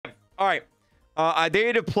All right. I dare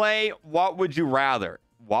you to play What Would You Rather?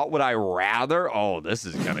 What would I rather? Oh, this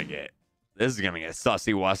is gonna get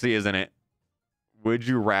sussy wussy, isn't it? Would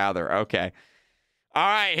you rather? Okay. All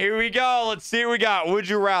right, here we go. Let's see what we got. Would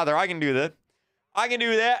you rather? I can do this. I can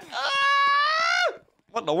do that. Ah!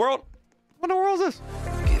 What in the world? What in the world is this?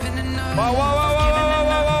 Whoa, whoa, whoa, whoa, whoa,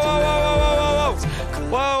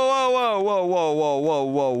 whoa, whoa, whoa, whoa, whoa, whoa, whoa, whoa, whoa,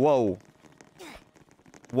 whoa, whoa, whoa.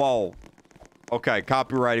 Whoa. Okay,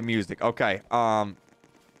 copyrighted music. Okay.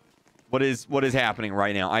 What is happening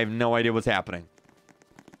right now? I have no idea what's happening.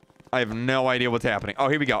 I have no idea what's happening. Oh,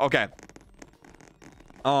 here we go. Okay.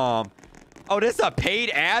 Oh, this is a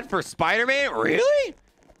paid ad for Spider-Man? Really?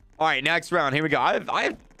 All right, next round. Here we go. I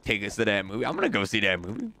have tickets to that movie. I'm gonna go see that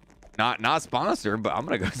movie. Not sponsored, but I'm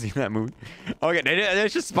gonna go see that movie. Okay, they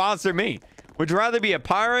should sponsor me. Would you rather be a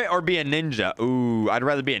pirate or be a ninja? Ooh, I'd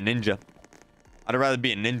rather be a ninja. I'd rather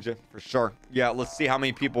be a ninja for sure. Yeah, let's see how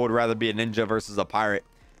many people would rather be a ninja versus a pirate.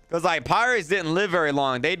 Because like pirates didn't live very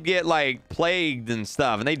long. They'd get like plagued and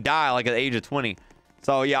stuff, and they'd die like at the age of 20.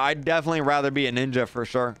 So yeah, I'd definitely rather be a ninja for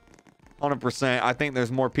sure. 100%. I think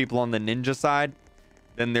there's more people on the ninja side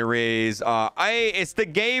than there is. It's the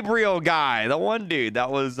Gabriel guy, the one dude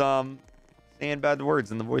that was saying bad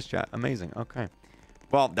words in the voice chat. Amazing. Okay.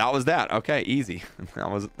 Well, that was that. Okay, easy.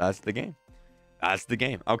 That's the game. That's the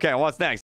game. Okay, what's next?